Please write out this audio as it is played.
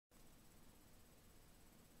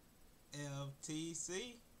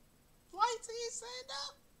TC. Flight T stand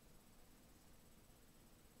up.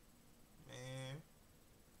 Man.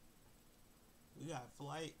 We got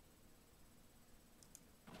Flight.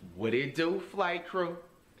 What it do, flight crew?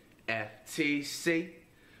 FTC.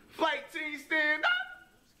 Flight T stand up.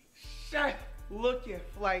 Chef, look at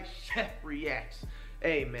Flight Chef Reacts.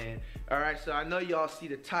 Hey man, alright, so I know y'all see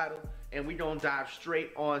the title and we gonna dive straight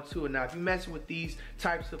onto it. Now if you messing with these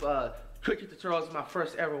types of cooking tutorials, my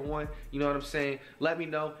first ever one, you know what I'm saying, let me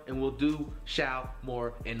know and we'll do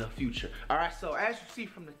more in the future. Alright, so as you see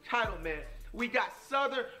from the title, man, we got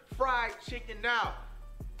Southern fried chicken. Now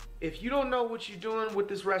if you don't know what you're doing with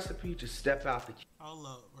this recipe, just step out the kitchen. Hold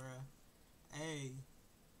up, bruh. Hey,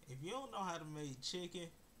 if you don't know how to make chicken,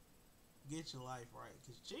 get your life right.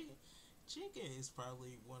 Cause chicken is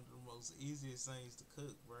probably one of the most easiest things to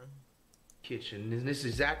cook, bruh. Kitchen, and this is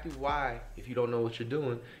exactly why, if you don't know what you're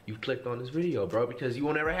doing, you clicked on this video, bro, because you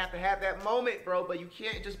won't ever have to have that moment, bro. But you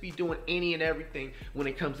can't just be doing any and everything when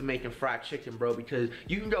it comes to making fried chicken, bro, because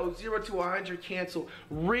you can go 0 to 100 cancel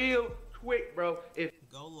real quick, bro. If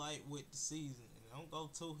go light with the seasoning, don't go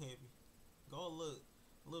too heavy. Go a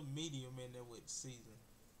little medium in there with the seasoning.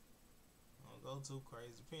 Don't go too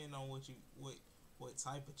crazy, depending on what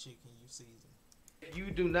type of chicken you season.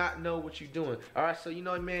 You do not know what you're doing. Alright, so you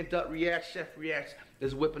know, man, Duck Reacts, Chef Reacts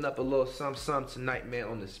is whipping up a little some tonight, man,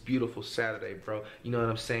 on this beautiful Saturday, bro. You know what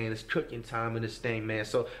I'm saying? It's cooking time in this thing, man.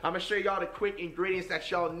 So I'm gonna show y'all the quick ingredients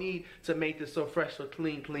that y'all need to make this so fresh, so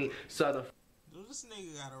clean, Southern. Dude, this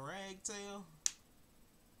nigga got a ragtail.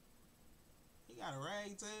 He got a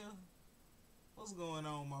ragtail. What's going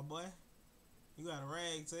on, my boy? You got a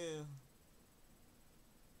ragtail.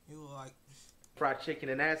 He look like fried chicken,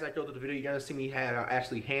 and as I go through the video, you're gonna see me have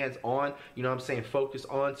actually hands on, you know what I'm saying, focus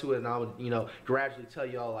onto it, and I would, you know, gradually tell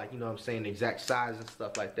y'all, like, you know what I'm saying, the exact size and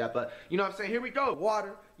stuff like that. But you know what I'm saying, here we go.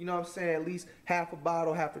 Water, you know what I'm saying, at least half a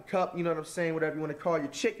bottle, half a cup, you know what I'm saying, whatever you want to call your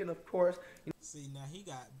chicken, of course. See, now he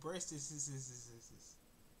got breasted.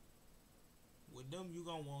 With them, you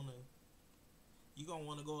gonna wanna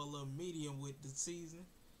go a little medium with the seasoning.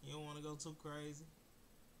 You don't wanna go too crazy.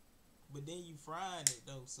 But then you frying it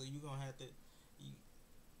though, so you gonna have to,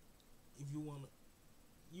 if you wanna,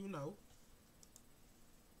 you know.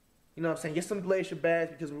 You know what I'm saying? Get some glacier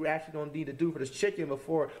bags, because we're actually gonna need to do for this chicken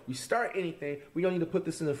before we start anything. We're gonna need to put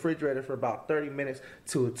this in the refrigerator for about 30 minutes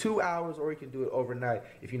to 2 hours, or you can do it overnight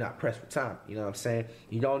if you're not pressed for time. You know what I'm saying?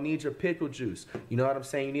 You don't need your pickle juice. You know what I'm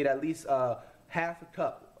saying? You need at least half a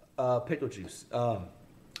cup pickle juice.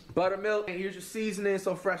 Buttermilk, and here's your seasoning,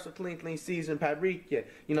 so fresh, so clean seasoned paprika.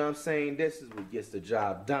 You know what I'm saying? This is what gets the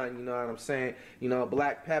job done, you know what I'm saying? You know,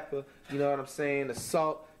 black pepper, you know what I'm saying? The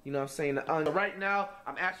salt, you know what I'm saying? The onion. Right now,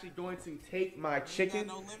 I'm actually going to take my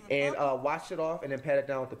chicken and wash it off, and then pat it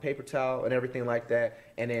down with the paper towel and everything like that,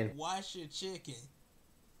 and then wash your chicken.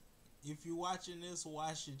 If you're watching this,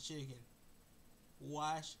 wash your chicken.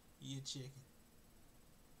 Wash your chicken.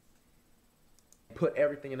 Put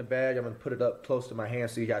everything in the bag. I'm gonna put it up close to my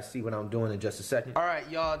hand so you guys see what I'm doing in just a second. All right,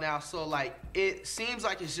 y'all. Now, so like, it seems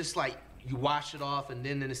like it's just like you wash it off and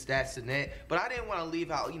then it's that's and that. But I didn't want to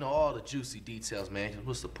leave out, you know, all the juicy details, man. Cause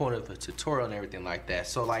what's the point of a tutorial and everything like that?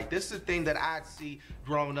 So like, this is the thing that I'd see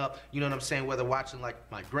growing up. You know what I'm saying? Whether watching like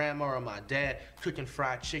my grandma or my dad cooking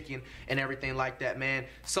fried chicken and everything like that, man.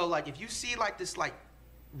 So like, if you see like this like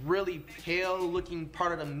really pale looking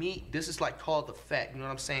part of the meat, this is like called the fat, you know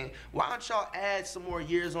what I'm saying? Why don't y'all add some more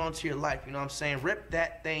years onto your life, you know what I'm saying? Rip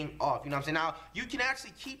that thing off, you know what I'm saying? Now, you can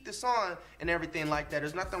actually keep this on and everything like that.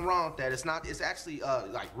 There's nothing wrong with that. It's actually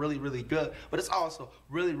like really good, but it's also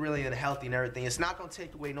really unhealthy and everything. It's not gonna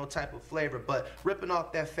take away no type of flavor, but ripping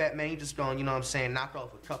off that fat, man, you just gonna, you know what I'm saying, knock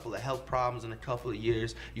off a couple of health problems in a couple of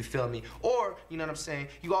years, you feel me? Or, you know what I'm saying,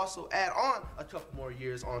 you also add on a couple more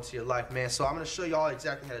years onto your life, man. So I'm gonna show y'all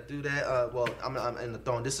exactly how to do that. Well, I'm in the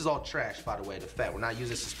throwing. This is all trash, by the way, the fat. We're not using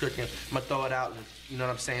this as cooking. I'm gonna throw it out, and, you know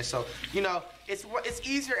what I'm saying? So, you know, it's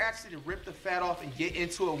easier actually to rip the fat off and get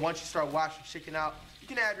into it once you start washing chicken out. You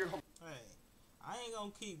can have your whole... Hey, I ain't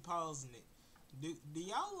gonna keep pausing it. Do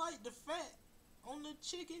y'all like the fat on the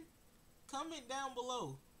chicken? Comment down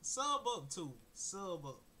below. Sub up too. Sub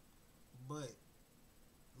up. But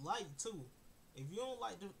like too. If you don't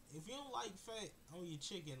like fat on your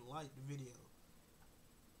chicken, like the video.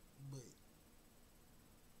 But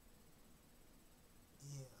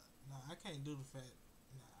yeah, nah, I can't do the fat.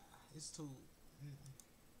 Nah, it's too.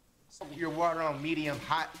 Your water on medium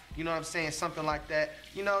hot, you know what I'm saying, something like that.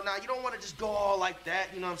 You know, now you don't want to just go all like that,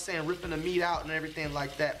 you know what I'm saying, ripping the meat out and everything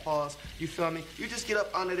like that, pause, you feel me? You just get up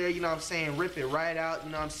under there, you know what I'm saying, rip it right out, you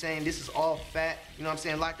know what I'm saying, this is all fat, you know what I'm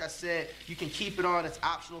saying, like I said, you can keep it on, it's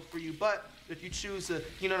optional for you, but if you choose to,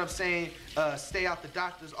 you know what I'm saying, stay out the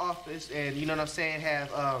doctor's office and, you know what I'm saying,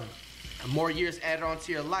 have more years added on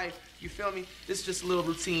to your life, you feel me? This is just a little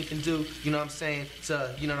routine you can do, you know what I'm saying,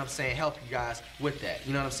 to, you know what I'm saying, help you guys with that,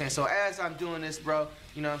 you know what I'm saying? So as I'm doing this, bro,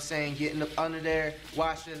 you know what I'm saying, getting up under there,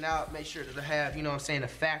 washing it out, make sure that I have, you know what I'm saying, the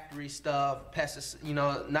factory stuff, pesticide, you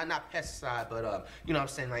know, not pesticide, but, you know what I'm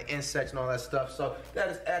saying, like insects and all that stuff. So that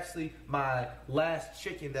is actually my last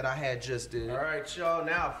chicken that I had just did. All right, y'all,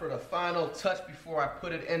 now for the final touch before I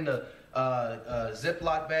put it in the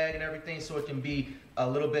Ziploc bag and everything so it can be a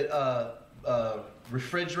little bit,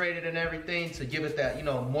 refrigerated and everything to give it that, you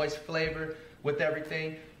know, moist flavor with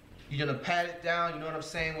everything. You're gonna pat it down, you know what I'm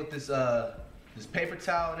saying, with this this paper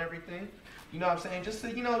towel and everything. You know what I'm saying? Just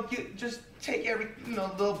to, you know, just take every, you know,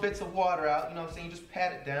 little bits of water out, you know what I'm saying? You just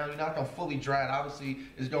pat it down. You're not gonna fully dry it. Obviously,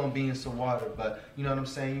 it's gonna be in some water, but you know what I'm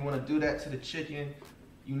saying? You wanna do that to the chicken,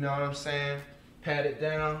 you know what I'm saying? Pat it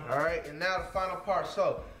down, all right? And now the final part.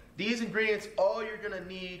 So, these ingredients, all you're gonna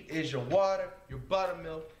need is your water, your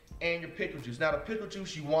buttermilk, and your pickle juice. Now the pickle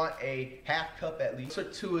juice, you want a half cup at least.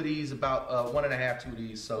 Took 2 of these, about 1.5, 2 of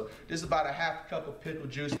these. So this is about a half cup of pickle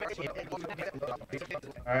juice. All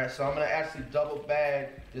right, so I'm gonna actually double bag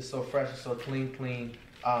this so fresh and so clean.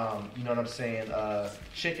 You know what I'm saying?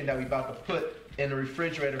 Chicken that we about to put in the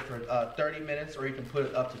refrigerator for 30 minutes, or you can put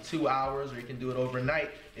it up to 2 hours, or you can do it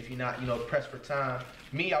overnight if you're not, you know, pressed for time.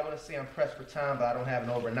 Me, I wouldn't say I'm pressed for time, but I don't have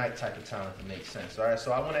an overnight type of time, if it makes sense. All right,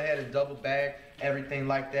 so I went ahead and double bag everything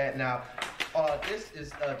like that. Now, this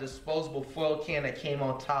is a disposable foil can that came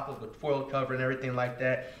on top of the foil cover and everything like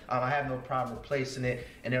that. I have no problem replacing it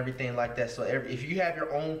and everything like that. So if you have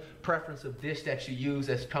your own preference of dish that you use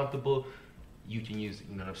that's comfortable, you can use it,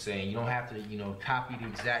 you know what I'm saying? You don't have to, you know, copy the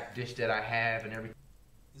exact dish that I have and everything.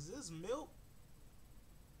 Is this milk?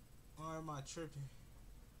 Or am I tripping?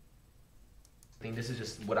 This is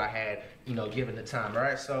just what I had, you know, given the time. All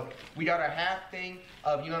right, so we got our half thing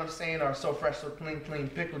of, you know what I'm saying, our so fresh, so clean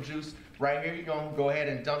pickle juice right here. You're gonna go ahead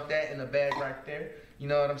and dump that in the bag right there. You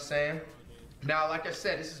know what I'm saying? Now, like I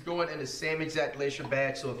said, this is going in the same exact glacier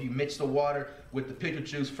bag, so if you mix the water with the pickle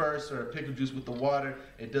juice first or the pickle juice with the water,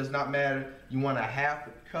 it does not matter. You want a half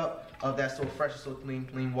a cup of that so fresh, so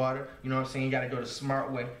clean water. You know what I'm saying? You gotta go the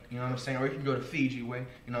smart way, you know what I'm saying? Or you can go the Fiji way,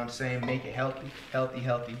 you know what I'm saying? Make it healthy,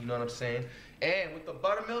 you know what I'm saying? And with the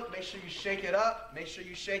buttermilk, make sure you shake it up.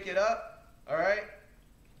 All right?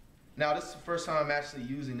 Now, this is the first time I'm actually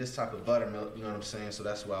using this type of buttermilk, you know what I'm saying? So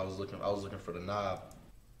that's why I was looking for the knob.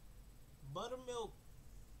 Buttermilk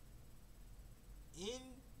in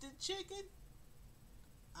the chicken?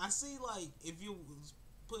 I see, like, if you was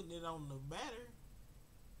putting it on the batter,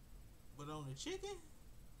 but on the chicken?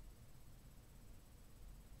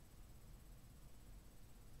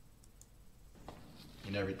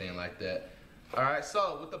 And everything like that. All right,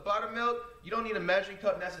 so with the buttermilk, you don't need a measuring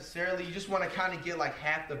cup necessarily. You just want to kind of get like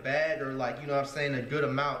half the bag, or like, you know what I'm saying, a good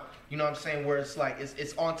amount. You know what I'm saying, where it's like,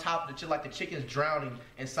 it's on top of the chicken, like the chicken's drowning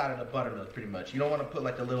inside of the buttermilk pretty much. You don't want to put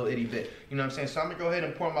like a little itty bit. You know what I'm saying? So I'm going to go ahead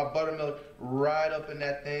and pour my buttermilk right up in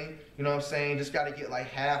that thing. You know what I'm saying? Just got to get like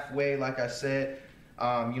halfway, like I said. You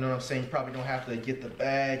know what I'm saying? You probably don't have to get the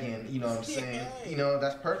bag, and you know what I'm saying? You know,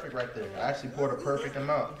 that's perfect right there. I actually poured a perfect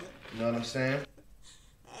amount. You know what I'm saying?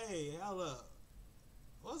 Hey, hold up.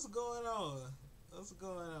 What's going on?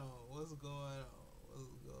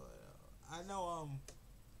 I know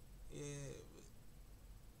yeah,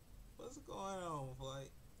 but what's going on, Flight?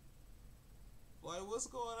 What's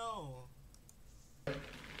going on?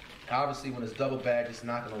 Obviously, when it's double bagged, it's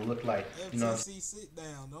not gonna look like, you know. FTC, sit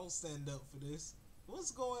down. Don't stand up for this.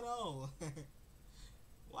 What's going on?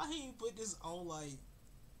 Why he ain't put this on like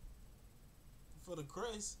for the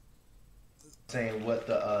Chris? Saying what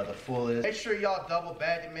the full is. Make sure y'all double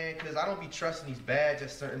bag it, man, because I don't be trusting these bags at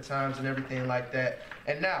certain times and everything like that.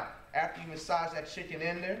 And now, after you massage that chicken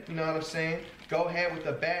in there, you know what I'm saying, go ahead with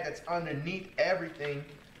the bag that's underneath everything.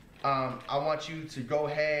 I want you to go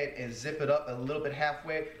ahead and zip it up a little bit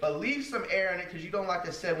halfway, but leave some air in it, because you don't, like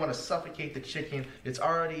I said, want to suffocate the chicken. It's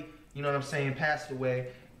already, you know what I'm saying, passed away.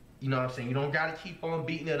 You know what I'm saying? You don't gotta keep on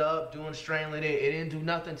beating it up, strangling it. It didn't do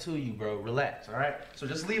nothing to you, bro. Relax, all right? So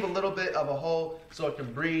just leave a little bit of a hole so it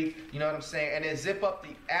can breathe, you know what I'm saying? And then zip up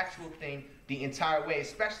the actual thing the entire way,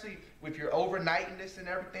 especially if you're overnighting this and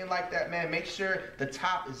everything like that, man. Make sure the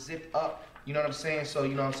top is zipped up You know what I'm saying? So,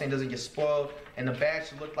 you know what I'm saying, doesn't get spoiled. And the bag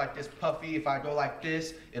should look like this puffy. If I go like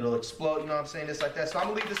this, it'll explode. You know what I'm saying? Just like that. So I'm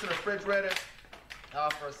gonna leave this in the refrigerator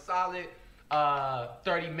for a solid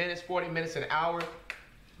 30 minutes, 40 minutes, an hour.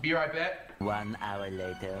 Be right back. 1 hour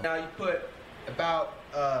later. Now you put about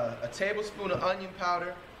a tablespoon of onion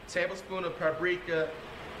powder, tablespoon of paprika,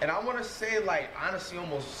 and I want to say, like, honestly,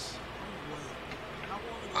 almost,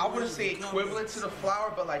 I wouldn't say equivalent to the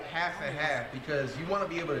flour, but like half and half, because you want to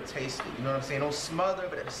be able to taste it. You know what I'm saying? Don't smother,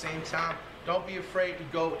 but at the same time, don't be afraid to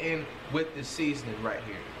go in with the seasoning right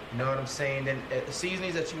here. You know what I'm saying? Then the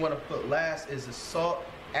seasonings that you want to put last is the salt.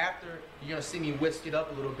 After, you're gonna see me whisk it up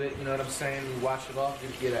a little bit. You know what I'm saying? We wash it off.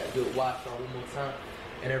 Just get that good wash on one more time,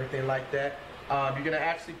 and everything like that. You're gonna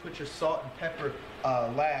actually put your salt and pepper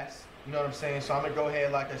last. You know what I'm saying? So I'm gonna go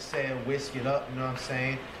ahead, like I said, whisk it up. You know what I'm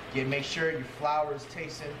saying? Make sure your flour is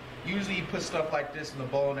tasting. Usually you put stuff like this in the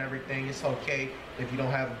bowl and everything. It's okay if you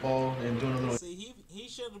don't have a bowl and doing a little. See, he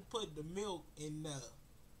should have put the milk in there.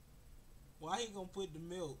 Why he gonna put the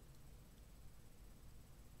milk?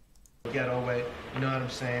 Ghetto way, you know what I'm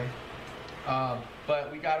saying?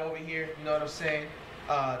 But we got over here, you know what I'm saying?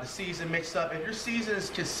 The season mixed up. If your season's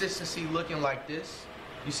consistency looking like this,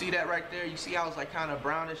 you see that right there? You see how it's like kind of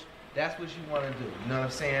brownish? That's what you want to do, you know what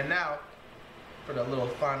I'm saying? Now, for the little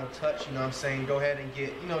final touch, you know what I'm saying? Go ahead and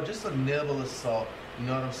get, you know, just a nibble of salt, you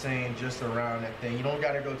know what I'm saying? Just around that thing. You don't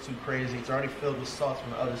got to go too crazy. It's already filled with salt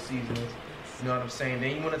from the other seasonings, you know what I'm saying?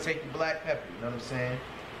 Then you want to take your black pepper, you know what I'm saying?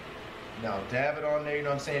 Now dab it on there, you know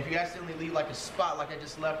what I'm saying? If you accidentally leave like a spot like I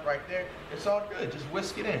just left right there, it's all good. Just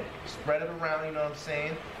whisk it in. Spread it around, you know what I'm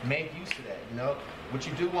saying? Make use of that, you know? What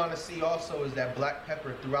you do want to see also is that black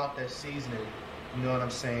pepper throughout that seasoning, you know what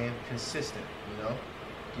I'm saying? Consistent, you know?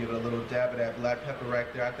 Give it a little dab of that black pepper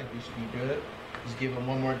right there. I think we should be good. Just give it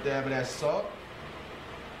one more dab of that salt.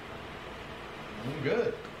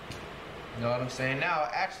 Good. You know what I'm saying? Now,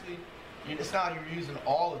 actually, it's not you're using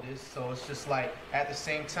all of this, so it's just like at the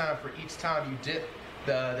same time, for each time you dip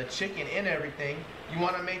the chicken in everything, you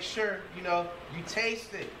want to make sure, you know, you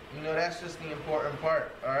taste it. You know, that's just the important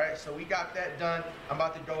part. All right, so we got that done. I'm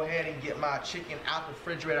about to go ahead and get my chicken out the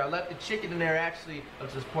refrigerator. I left the chicken in there actually up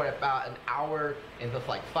to this point about an hour and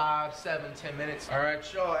like 5, 7, 10 minutes. All right,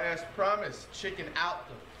 y'all, as promised, chicken out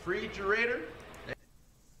the refrigerator.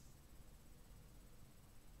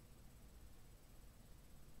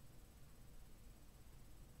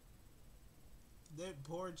 That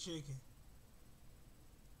poor chicken.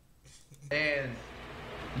 And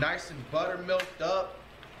nice and buttermilked up,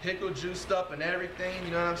 pickle juiced up and everything,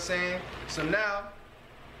 you know what I'm saying? So now,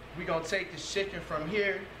 we gonna take this chicken from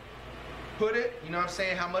here, put it, you know what I'm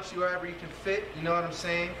saying, how much ever you can fit, you know what I'm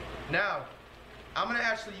saying? Now, I'm gonna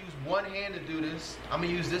actually use one hand to do this. I'm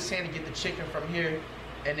gonna use this hand to get the chicken from here,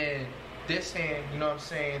 and then this hand, you know what I'm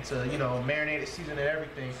saying, to, you know, marinate it, season it,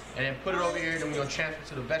 everything, and then put it over here, then we're gonna transfer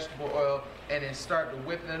to the vegetable oil, and then start to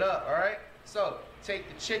whipping it up, all right? So, take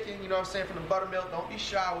the chicken, you know what I'm saying, from the buttermilk, don't be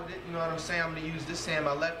shy with it, you know what I'm saying, I'm gonna use this hand,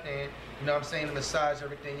 my left hand, you know what I'm saying, to massage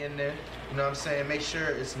everything in there, you know what I'm saying, make sure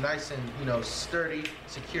it's nice and, you know, sturdy,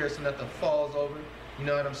 secure, so nothing falls over, you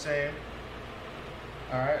know what I'm saying?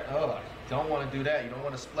 All right, oh, don't wanna do that, you don't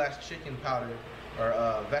wanna splash chicken powder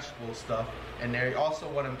or vegetable stuff in there. You also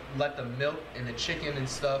want to let the milk and the chicken and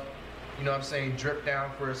stuff, you know what I'm saying, drip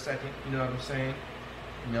down for a second, you know what I'm saying?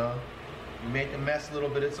 You know, you make a mess a little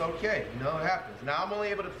bit, it's okay, you know, it happens. Now I'm only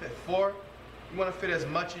able to fit 4. You want to fit as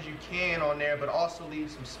much as you can on there, but also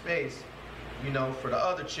leave some space, you know, for the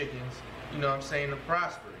other chickens, you know what I'm saying, to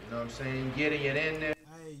prosper, you know what I'm saying, getting it in there.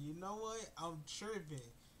 Hey, you know what? I'm tripping.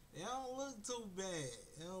 It don't look too bad.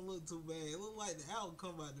 It don't look too bad. It look like the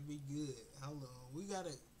outcome about to be good. Hold on. We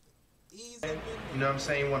gotta ease up in there. You know what I'm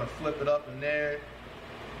saying? You want to flip it up in there.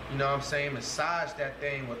 You know what I'm saying? Massage that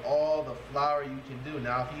thing with all the flour you can do.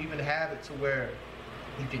 Now, if you even have it to where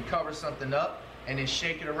you can cover something up and then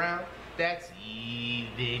shake it around, that's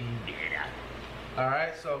even better. All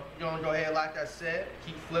right, so you're going to go ahead, like I said,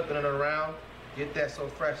 keep flipping it around. Get that so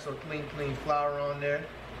fresh, so clean flour on there.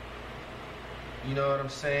 You know what I'm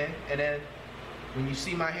saying? And then when you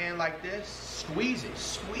see my hand like this, squeeze it.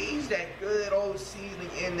 Squeeze that good old seasoning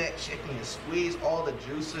in that chicken and squeeze all the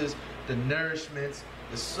juices, the nourishments,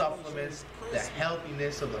 the supplements, the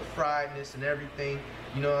healthiness of the friedness and everything.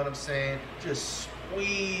 You know what I'm saying? Just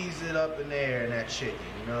squeeze it up in there in that chicken.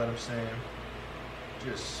 You know what I'm saying?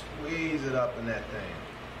 Just squeeze it up in that thing.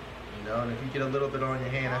 You know, and if you get a little bit on your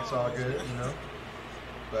hand, that's all good, you know?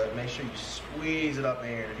 But make sure you squeeze it up in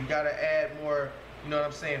here. If you gotta add more, you know what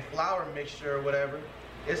I'm saying, flour mixture or whatever,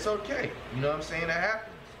 it's okay. You know what I'm saying? That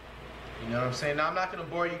happens. You know what I'm saying? Now, I'm not gonna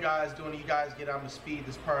bore you guys doing it. You guys get on to speed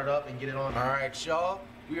this part up and get it on. All right, y'all.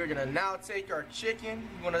 We are gonna now take our chicken.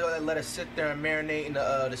 You wanna let it sit there and marinate in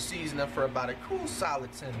the seasoning for about a cool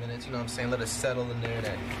solid 10 minutes. You know what I'm saying? Let it settle in there,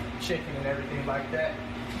 that chicken and everything like that.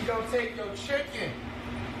 You gonna take your chicken.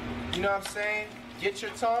 You know what I'm saying? Get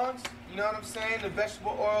your tongs. You know what I'm saying? The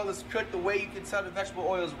vegetable oil is cooked. The way you can tell the vegetable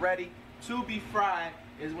oil is ready to be fried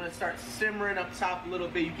is when it starts simmering up top a little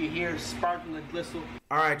bit. You can hear it sparkle and glisten.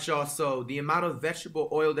 All right, y'all. So the amount of vegetable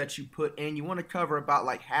oil that you put in, you want to cover about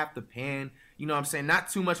like half the pan. You know what I'm saying?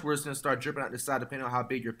 Not too much where it's going to start dripping out the side depending on how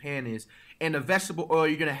big your pan is. And the vegetable oil,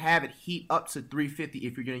 you're going to have it heat up to 350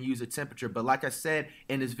 if you're going to use a temperature. But like I said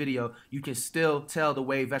in this video, you can still tell the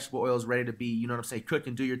way vegetable oil is ready to be, you know what I'm saying, cook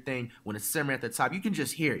and do your thing. When it's simmering at the top, you can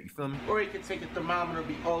just hear it, you feel me? Or you can take a thermometer,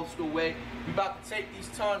 be old school way. We about to take these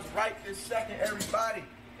tongs right this second, everybody,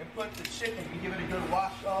 and put the chicken and give it a good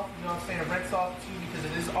wash off, you know what I'm saying, rinse off too, because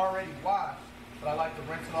it is already washed. But I like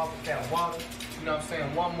to rinse it off with that water, you know what I'm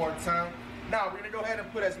saying, one more time. Now, we're going to go ahead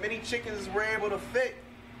and put as many chickens as we're able to fit,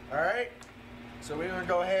 all right? So we're going to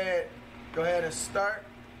go ahead and start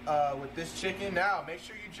with this chicken. Now, make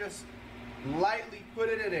sure you just lightly put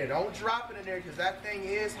it in there. Don't drop it in there because that thing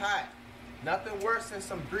is hot. Nothing worse than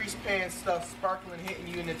some grease pan stuff sparkling hitting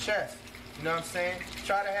you in the chest. You know what I'm saying?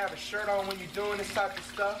 Try to have a shirt on when you're doing this type of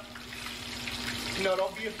stuff. You know,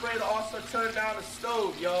 don't be afraid to also turn down the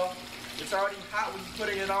stove, y'all. It's already hot when you're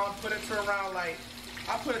putting it on. Put it to around like,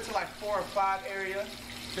 I put it to like 4 or 5 area.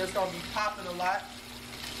 It's gonna be popping a lot.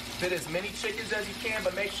 Fit as many chickens as you can,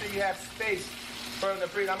 but make sure you have space for them to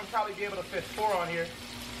breathe. I'm gonna probably be able to fit 4 on here.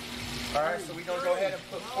 All right, so we're gonna go ahead and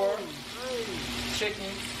put 4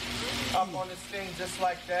 chickens up on this thing just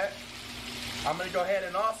like that. I'm gonna go ahead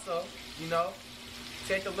and also, you know,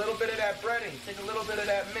 take a little bit of that breading, take a little bit of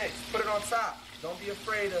that mix, put it on top. Don't be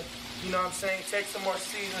afraid of, you know what I'm saying, take some more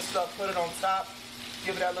seasoning stuff, put it on top.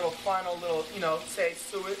 Give it that little final little, you know,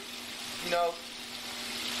 taste to it. You know,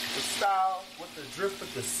 the style with the drip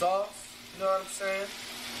of the sauce. You know what I'm saying?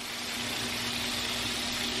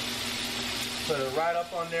 Put it right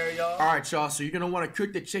up on there, y'all. All right, y'all. So you're going to want to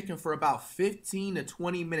cook the chicken for about 15 to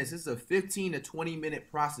 20 minutes. This is a 15 to 20 minute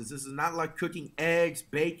process. This is not like cooking eggs,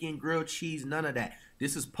 bacon, grilled cheese, none of that.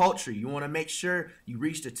 This is poultry. You want to make sure you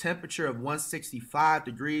reach the temperature of 165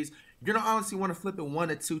 degrees. You're going to honestly want to flip it 1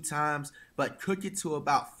 to 2 times, but cook it to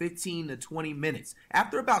about 15 to 20 minutes.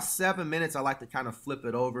 After about 7 minutes, I like to kind of flip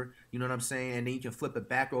it over, you know what I'm saying? And then you can flip it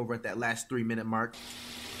back over at that last 3-minute mark.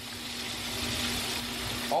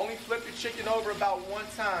 Only flip your chicken over about 1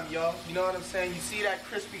 time, y'all. You know what I'm saying? You see that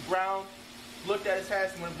crispy brown look that it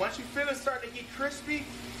has. Once you feel it starting to get crispy,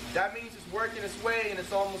 that means it's working its way and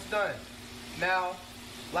it's almost done. Now,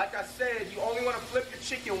 like I said, you only want to flip your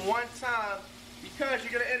chicken 1 time because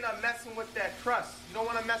you're going to end up messing with that crust. You don't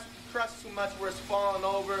want to mess with the crust too much where it's falling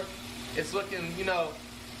over. It's looking, you know,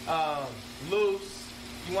 loose.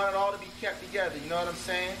 You want it all to be kept together. You know what I'm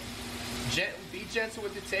saying? Be gentle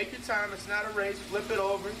with it. Take your time. It's not a race. Flip it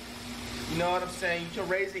over. You know what I'm saying? You can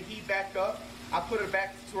raise the heat back up. I put it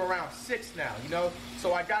back to around 6 now, you know?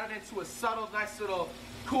 So I got it into a subtle, nice little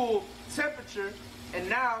cool temperature. And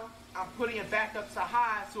now I'm putting it back up to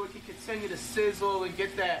high so it can continue to sizzle and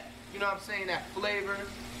get that, you know what I'm saying, that flavor.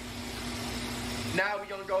 Now we're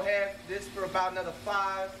gonna go ahead this for about another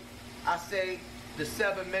 5, I say to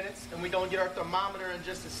 7 minutes, and we're gonna get our thermometer in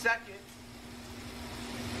just a second.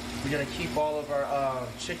 We're gonna keep all of our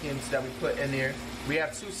chickens that we put in there. We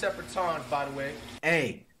have 2 separate tongs, by the way.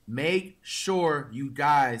 Hey, make sure you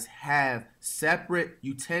guys have separate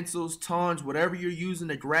utensils, tongs, whatever you're using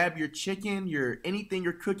to grab your chicken, anything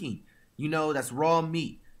you're cooking, you know, that's raw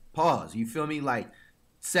meat. Pause. You feel me? Like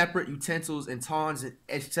separate utensils and tongs,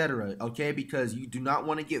 etc. Okay, because you do not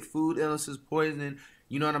want to get food illnesses, poisoning.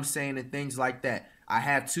 You know what I'm saying, and things like that. I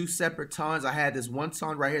have 2 separate tongs. I had this one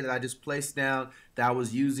tong right here that I just placed down that I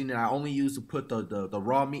was using, and I only used to put the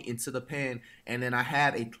raw meat into the pan. And then I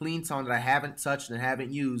have a clean tong that I haven't touched and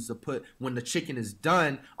haven't used to put when the chicken is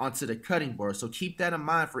done onto the cutting board. So keep that in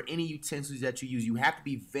mind for any utensils that you use. You have to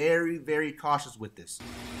be very, very cautious with this.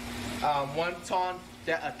 One tong,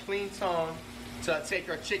 a clean tong to take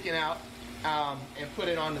our chicken out and put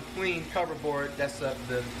it on the clean cover board. That's the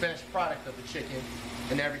finished product of the chicken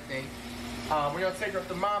and everything. We're going to take our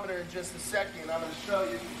thermometer in just a second. I'm going to show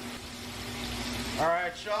you. All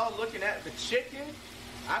right, y'all, looking at the chicken,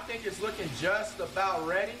 I think it's looking just about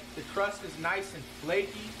ready. The crust is nice and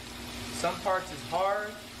flaky. Some parts is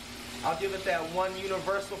hard. I'll give it that one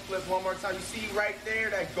universal flip one more time. You see right there,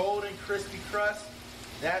 that golden crispy crust?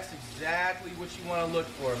 That's exactly what you want to look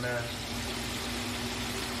for, man.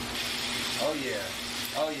 Oh, yeah.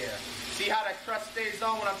 Oh, yeah. See how that crust stays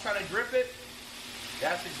on when I'm trying to grip it?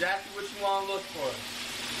 That's exactly what you want to look for.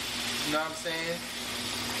 You know what I'm saying?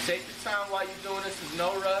 Take your time while you're doing this. There's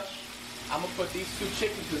no rush. I'm gonna put these 2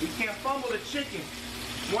 chickens because you can't fumble the chicken.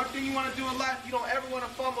 One thing you want to do in life, you don't ever want to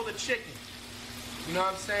fumble the chicken. You know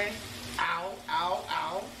what I'm saying? Ow, ow,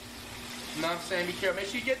 ow. You know what I'm saying? Be careful. Make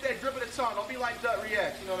sure you get that drip of the tongue. Don't be like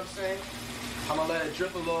FlightReacts. You know what I'm saying? I'm gonna let it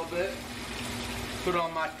drip a little bit. Put it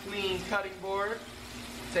on my clean cutting board.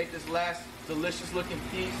 Take this last delicious looking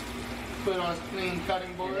piece. Put it on this clean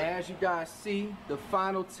cutting board. And as you guys see, the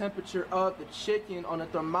final temperature of the chicken on the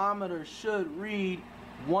thermometer should read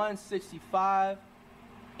 165.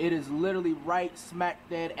 It is literally right smack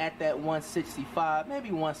dead at that 165,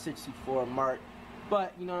 maybe 164 mark.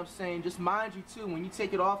 But you know what I'm saying? Just mind you too, when you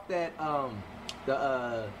take it off that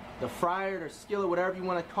the fryer or skillet, whatever you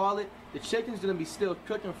want to call it, the chicken's gonna be still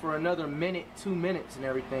cooking for another minute, 2 minutes, and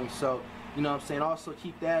everything. So you know what I'm saying? Also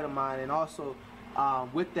keep that in mind. And also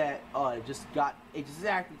with that, it just got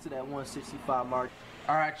exactly to that 165 mark.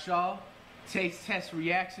 All right, y'all. Taste test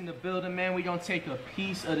reaction to building, man. We gonna take a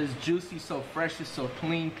piece of this juicy, so fresh, so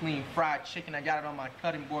clean fried chicken. I got it on my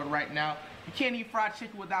cutting board right now. You can't eat fried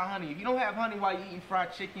chicken without honey. If you don't have honey while you're eating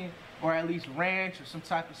fried chicken, or at least ranch or some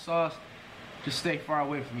type of sauce, just stay far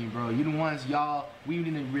away from me, bro. You the ones y'all we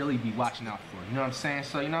didn't really be watching out for. You know what I'm saying?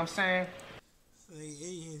 So you know what I'm saying? So he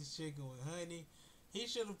ate his chicken with honey. He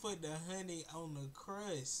should have put the honey on the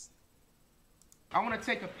crust. I want to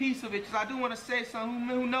take a piece of it because I do want to say something.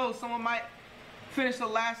 Who knows? Someone might finish the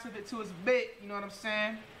last of it to his bit. You know what I'm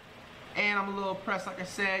saying? And I'm a little pressed, like I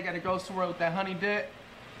said. Got to go somewhere with that honey dip.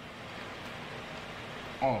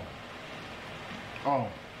 Oh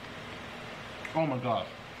my gosh.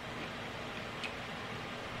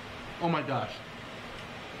 Oh my gosh.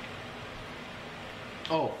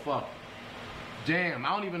 Oh fuck. Damn, I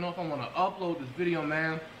don't even know if I want to upload this video,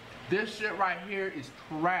 man. This shit right here is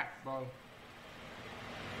crack, bro.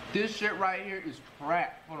 This shit right here is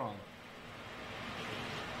crack. Hold on.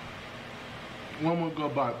 One more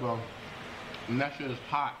good bite, bro. And that shit is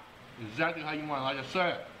hot. Exactly how you want it, like I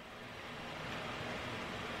said.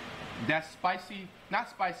 That spicy, not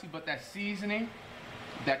spicy, but that seasoning,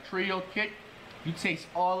 that Creole kick, you taste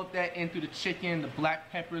all of that in through the chicken, the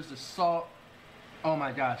black peppers, the salt. Oh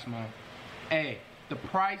my gosh, man. Hey, the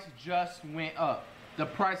price just went up. The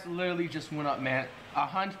price literally just went up, man.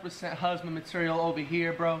 100% husband material over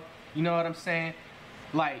here, bro. You know what I'm saying?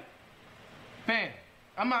 Like, fam,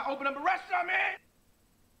 I'm gonna open up a restaurant, man.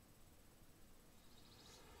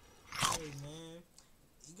 Hey, man,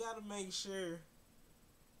 you gotta make sure.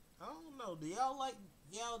 I don't know. Do y'all like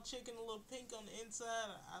y'all chicken a little pink on the inside?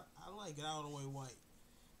 I like it all the way white.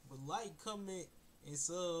 But like, comment, and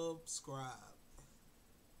subscribe.